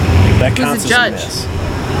 That Who's counts the as a judge? miss.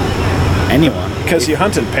 anyone. Because you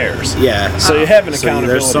hunt in pairs. Yeah. So you have an So accountability.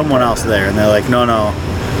 there's someone else there, and they're like, no.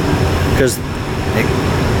 Because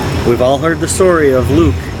we've all heard the story of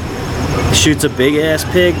Luke shoots a big ass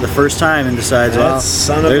pig the first time and decides, That well,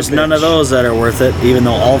 son of a there's none of bitch. those that are worth it, even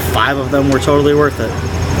though all 5 of them were totally worth it.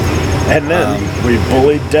 And then we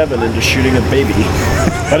bullied Devin into shooting a baby.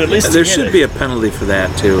 But at least There should be a penalty for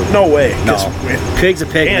that too. No way. No. 'cause Pig's a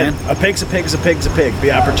pig, And man. a pig's a pig's a pig's a pig. Be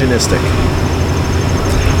opportunistic.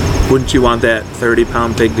 Wouldn't you want that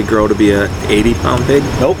 30-pound pig to grow to be a 80-pound pig?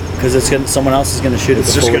 Nope, because someone else is going to shoot it.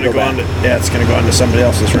 It's just before going we to go back. on to it's going to go on to somebody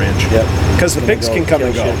else's ranch. Yep. Because the Gonna pigs go can come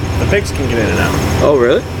and kill go. shit. The pigs can get in and out. Oh,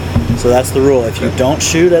 really? So that's the rule. If you don't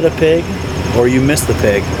shoot at a pig, or you miss the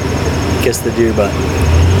pig, kiss the deer butt.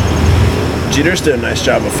 Jeeters did a nice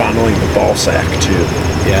job of fondling the ball sack too.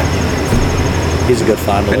 Yeah. He's a good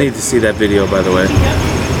fondler. I need to see that video, by the way.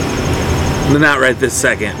 Not right this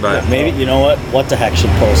second, but Maybe, you know what? What the heck should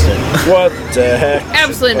post it? What the heck?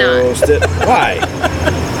 Absolutely not. Post it. Why?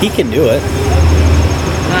 He can do it,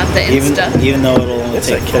 Not the Insta. even though it'll only It's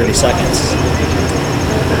take like 30 seconds.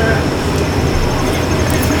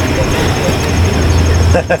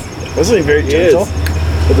 Wasn't he very gentle?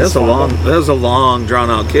 that was a long,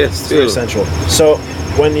 drawn-out kiss Very too. sensual. So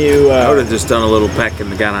when you I would have just done a little peck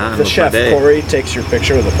and got on the with my chef day. Corey takes your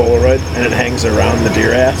picture with a Polaroid and it hangs around the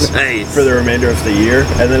deer ass Nice. for the remainder of the year.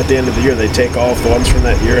 And then at the end of the year, they take all of the ones from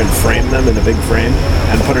that year and frame them in a big frame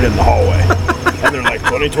and put it in the hallway. And they're like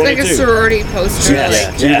It's like 2022. a sorority poster. Yes.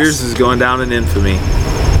 Like, Jeeters is going down in infamy. is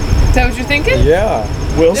that what you're thinking? Yeah.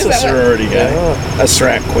 Will's Is a that what- sorority guy, Yeah. a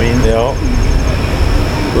strat queen. Yeah.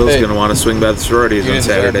 Will's Hey. gonna want to swing by the sororities You on didn't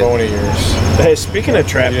Saturday. Zamboni yours. Hey, speaking of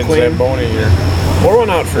trap You didn't queen, Zamboni your. pour one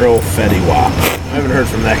out for old Fetty Wap. I haven't heard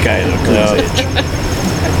from that guy in a good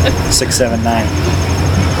age. 679.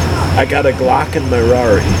 I got a Glock in my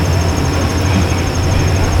Rari.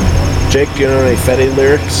 Jake, do you know any Fetty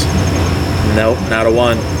lyrics? Nope, not a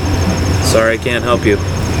one. Sorry, I can't help you.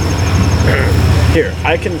 Here,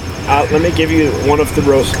 I can. Let me give you one of the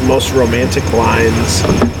most romantic lines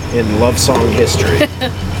in love song history.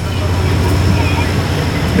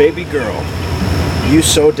 Baby girl, you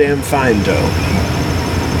so damn fine, doe.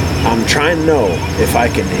 I'm trying to know if I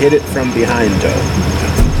can hit it from behind, doe.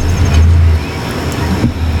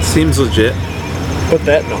 Seems legit. Put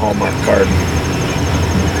that in a Hallmark card.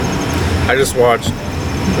 I just watched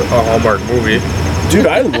a Hallmark movie. Dude,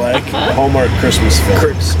 I like Hallmark Christmas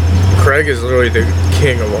films. Craig is literally the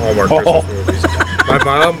king of Hallmark Christmas movies. My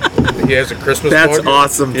mom, he has a Christmas mug. That's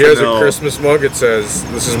awesome He to has know. a Christmas mug. It says,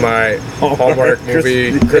 "This is my Hallmark Hallmark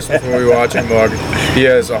movie, Christmas movie watching mug." He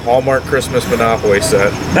has a Hallmark Christmas Monopoly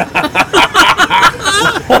set.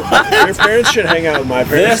 Your parents should hang out with my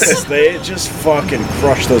parents because they just fucking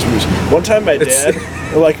crush those movies. One time my dad,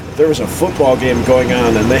 there was a football game going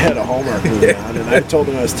on and they had a Hallmark movie on and I told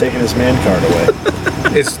him I was taking his man card away.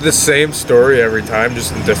 It's the same story every time,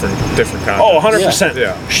 just in different content. Oh, 100%.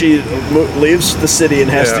 Yeah. She leaves the city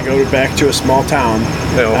and has to Yeah. go back to a small town.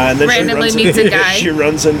 Yeah. And then Randomly she meets a guy. She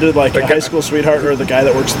runs into like a high school sweetheart or the guy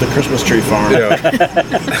that works at the Christmas tree farm Yeah.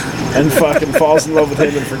 and fucking falls in love with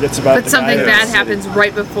him and forgets about But the something guy. bad happens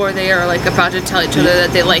right before they are like about to tell each other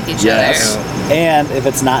that they like each Yes. other. And if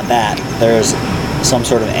it's not that, there's some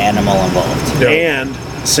sort of animal involved. Yeah. And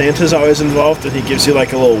Santa's always involved and he gives you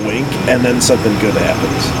like a little wink and then something good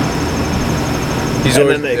happens. He's And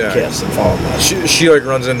always, then they yeah. kiss and fall in love. She like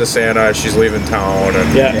runs into Santa as she's leaving town,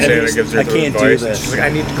 and Yeah, and Santa he's- gives her I the can't do advice. And this. she's like, "I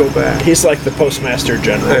need to go back." He's like the postmaster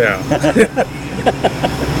general. Yeah.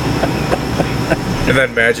 And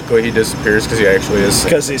then magically he disappears because he actually is.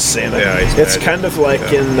 Because he's Santa. Yeah, he's it's magic. kind of like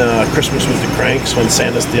in Christmas with the Cranks when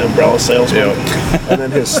Santa's the umbrella salesman. Yeah. And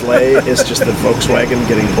then his sleigh is just the Volkswagen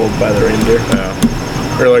getting pulled by the reindeer.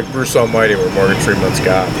 Yeah. Or like Bruce Almighty, where Morgan Freeman's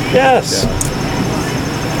got. Yes.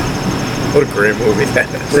 What a great movie that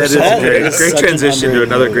is. That is That great. is Great such an transition to underrated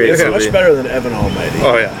another movie. great It's movie. much better than Evan Almighty.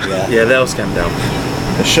 Oh yeah. Yeah, that was kind of dumb.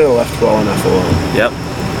 I should have left well enough alone. Yep.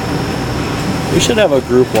 We should have a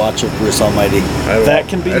group watch of Bruce Almighty. That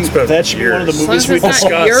can be. It's been That should be one of the As years. long movies as we it's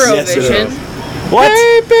not discussed. Eurovision.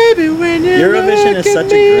 What? baby, when you Eurovision is such a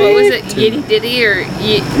great. What was it? Yitty Ditty or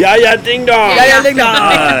Yeah, yeah, ding dong. Yeah, ding dong.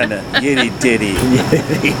 Yitty ditty.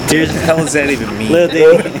 What the hell does that even mean?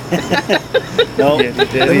 Little Diddy. No.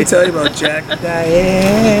 Let me tell you about Jack and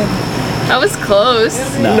Diane. That was close.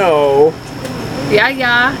 No. Yeah,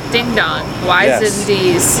 yeah, ding dong. Y's Yes. and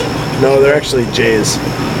D's. No, they're actually J's.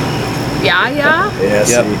 Yeah, yeah. Yeah, Yep.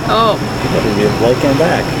 see. Oh, Blake came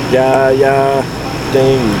back. Yeah, yeah,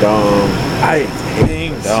 ding dong. I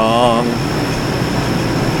Ding dong.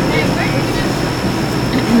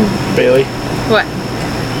 Bailey, what?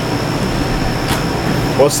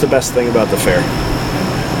 what's the best thing about the fair?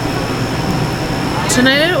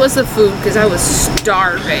 Tonight it was the food because I was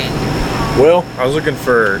starving. Will, I was looking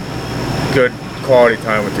for good quality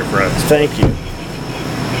time with your friends. thank you.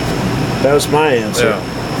 That was my answer.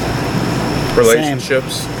 Yeah.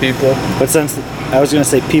 Relationships, people. But since I was gonna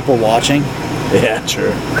say people watching, Yeah,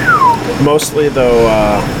 true. Mostly though,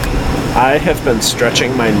 I have been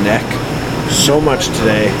stretching my neck so much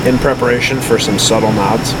today in preparation for some subtle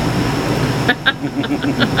nods.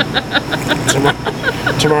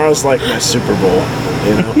 Tomorrow's like my Super Bowl,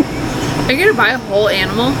 you know? Are you gonna buy a whole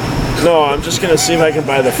animal? No, I'm just gonna see if I can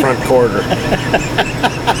buy the front quarter.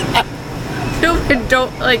 No, but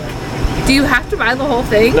don't like. Do you have to buy the whole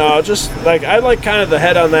thing? No, just like I like kind of the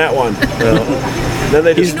head on that one. Then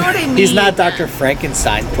they You just know what I mean? he's not Dr.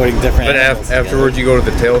 Frankenstein putting different But animals afterwards, you go to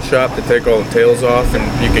the tail shop to take all the tails off, and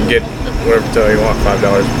you can get whatever tail you want, $5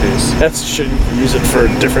 a piece. that's should use it for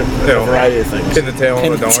different Yeah. variety of things. Pin the tail on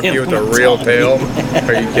Pin the the donkey tail with on a the real donkey. tail.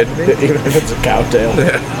 Are you kidding me? Even if it's a cow tail.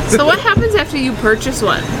 So what happens after you purchase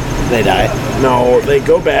one? together. They die. No, they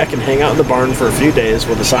go back and hang out in the barn for a few days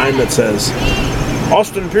with a sign that says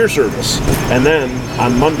Austin Pier Service. And then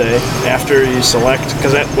on Monday, after you select,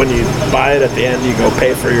 because when you buy it at the end, you go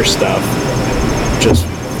pay for your stuff. Just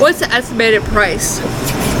What's the estimated price?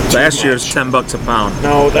 Last year's $10 a pound.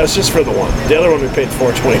 no, that's just for the one. The other one we paid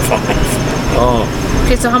 $4.25, Oh,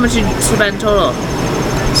 Okay, so how much did you spend total?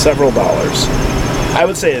 several dollars. I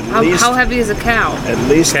would say How heavy is a cow? at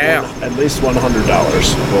least Cow. at least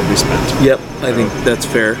 $100 will be spent. yep. I think that's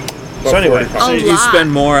fair. So anyway, $40. so A you- You lot.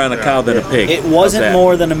 spend more on a cow than a pig. It How's wasn't that?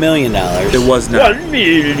 more than $1 million. It was not. $1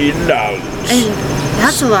 million. And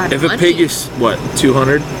that's a lot of If a money. pig is what,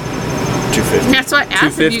 200, 250. That's what I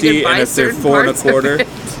asked if you 250, could buy and if they're certain 4 and a parts of quarter,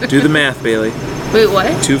 it. do the math, Bailey. Wait, what?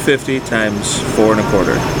 250 times 4 and a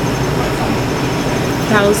quarter,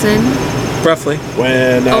 1,000? roughly.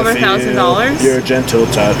 When I Over feel $1,000? your gentle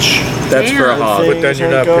touch. That's for a Damn. hog. But then you're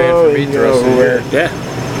not paying for meat the rest of the year.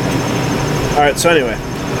 Yeah. All right, so anyway,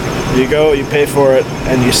 you go, you pay for it,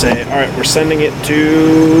 and you say, all right, we're sending it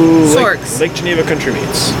to Sorgs. Lake Geneva Country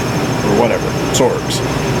Meats, or whatever, Sorgs.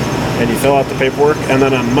 And you fill out the paperwork, and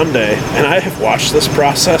then on Monday, and I have watched this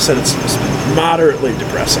process, and it's moderately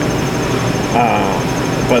depressing.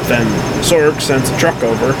 But then Sorg sends a truck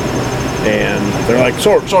over, and they're like,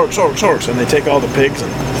 Sorgs, and they take all the pigs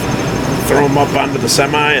and throw them up onto the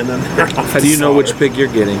semi, and then they're off How to do you know which slaughter. pig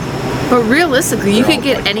you're getting? But realistically, you They're could all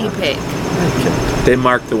get like any that. pig. They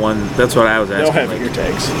mark the one. That's what I was They'll asking. have ear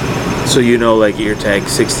tags. So you know, like ear tag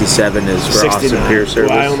 67 is for Austin 69. Pier Service.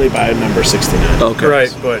 Well, I only buy number 69. Okay.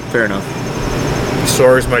 Right, but Fair enough.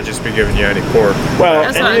 stores might just be giving you any pork. Well,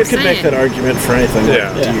 That's and what you I'm could make saying. that argument for anything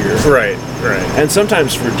Yeah. like deer. Right, right. And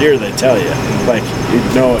sometimes for deer, they tell you, like, you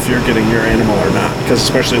know if you're getting your animal or not. Because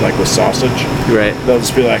especially like with sausage, Right. they'll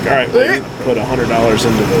just be like, all right, well, you put $100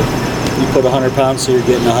 into You put 100 pounds, so you're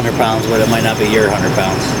getting 100 pounds, but it might not be your 100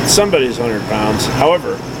 pounds. somebody's 100 pounds.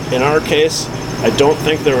 However, in our case, I don't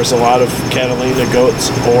think there was a lot of Catalina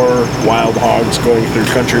goats or wild hogs going through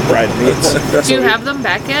Country Pride meats. Do you have them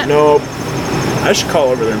back yet? No. I should call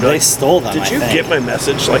over there and be They like, stole them, did I you think. get my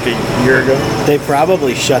message like a year ago? They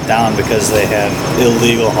probably shut down because they had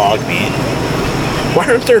illegal hog meat. Why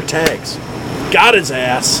aren't there tags? Got his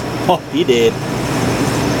ass. Oh, he did.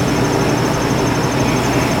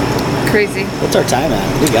 Crazy. What's our time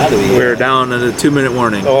at? We gotta be. We're down at a 2-minute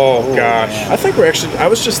warning. Oh, gosh. man. I think we're actually, I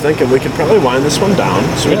was just thinking we could probably wind this one down.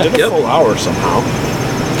 So we Yeah. did a Yep. full hour somehow.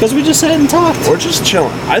 Because we just sat and talked. We're just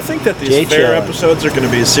chilling. I think that these Jay fair chilling. episodes are going to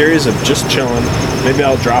be a series of just chilling. Maybe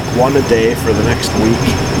I'll drop one a day for the next week.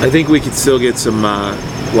 I think we could still get some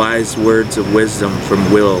wise words of wisdom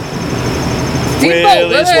from Will.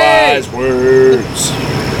 Willie's wise words.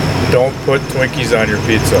 Don't put Twinkies on your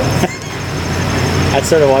pizza. I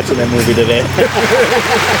started watching that movie today. I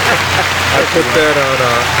put that on,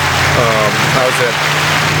 I was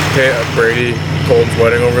at Brady Cole's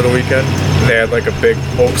wedding over the weekend. And they had like a big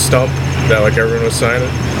oak stump that like everyone was signing.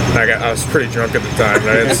 And I was pretty drunk at the time and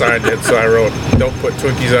I hadn't signed it, so I wrote, "Don't put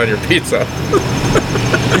Twinkies on your pizza."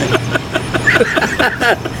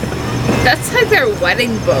 That's like their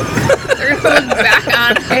wedding book. They're going back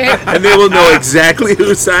on it. And they will know exactly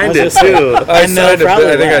who signed it, too. I And they'll signed it.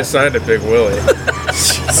 probably I think I laugh. signed it, Big Willie.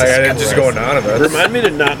 Like, I didn't just go anonymous. Remind me to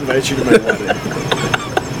not invite you to my wedding.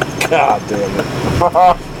 God damn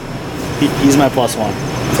it. He's my +1.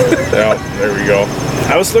 Yeah, there we go.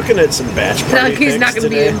 I was looking at some batch party Like he's not picks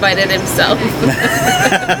going to be today. invited himself.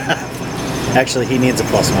 Actually, he needs a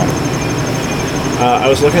 +1. I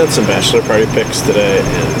was looking at some bachelor party pics today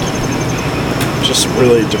and just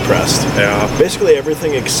really depressed. Yeah. Basically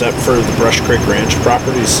everything except for the Brush Creek Ranch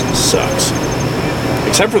properties sucks.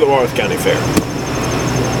 Except for the Walworth County Fair.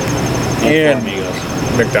 And And- Four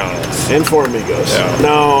Amigos. McDonald's. And Four Amigos. Yeah.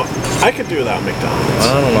 No, I could do without McDonald's.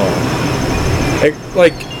 I don't know.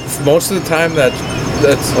 Like most of the time that's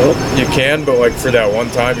you can, but like for that one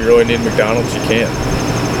time you really need McDonald's, you can't.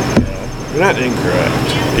 You know? You're not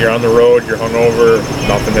incorrect. You're on the road, you're hungover,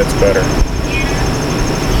 nothing hits better.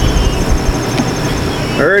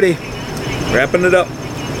 Alrighty, wrapping it up.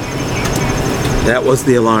 That was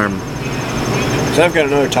the alarm. So I've got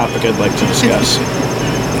another topic I'd like to discuss.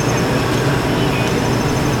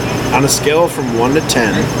 On a scale from 1 to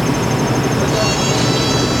 10,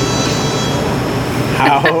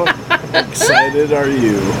 how excited are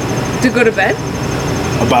you To go to bed?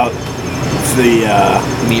 about the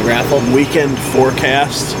Meat raffle. weekend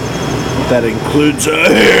forecast that includes a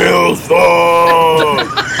hailstorm?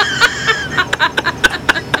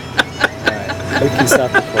 We can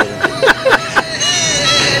stop recording.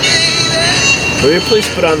 Will you please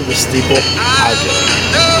put on the steeple? I'll do it.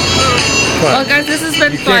 Well, guys, this has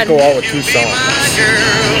been You fun. can't go all with 2 songs.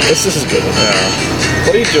 This is a good one. Yeah.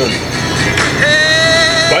 What are you doing?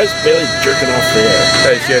 Why is Bailey jerking off the air?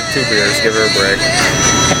 Hey, she had 2 beers, give her a break.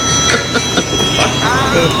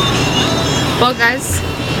 Well, guys,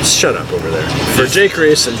 Shut up over there. For Jake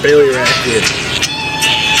Reese and Bailey Rackey.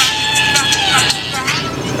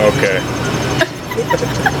 Okay.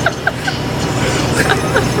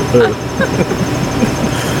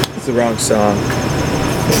 It's the wrong song.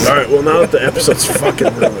 Alright, well now that the episode's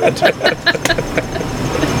fucking ruined.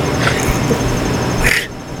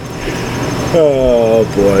 Oh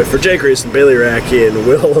boy. For Jake Reese and Bailey Rackey and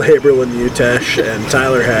Will Haberlin Utash and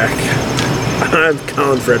Tyler Hack, I'm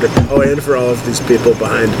Colin Frederick. Oh, and for all of these people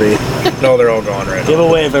behind me. No, they're all gone right Give now.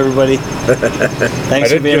 a wave, everybody. Thanks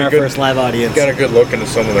for did being get a our good- first live audience. Got a good look into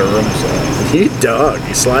some of their rooms. You dog.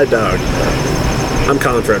 You sly dog. I'm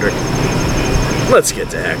Colin Frederick. Let's get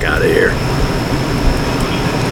the heck out of here.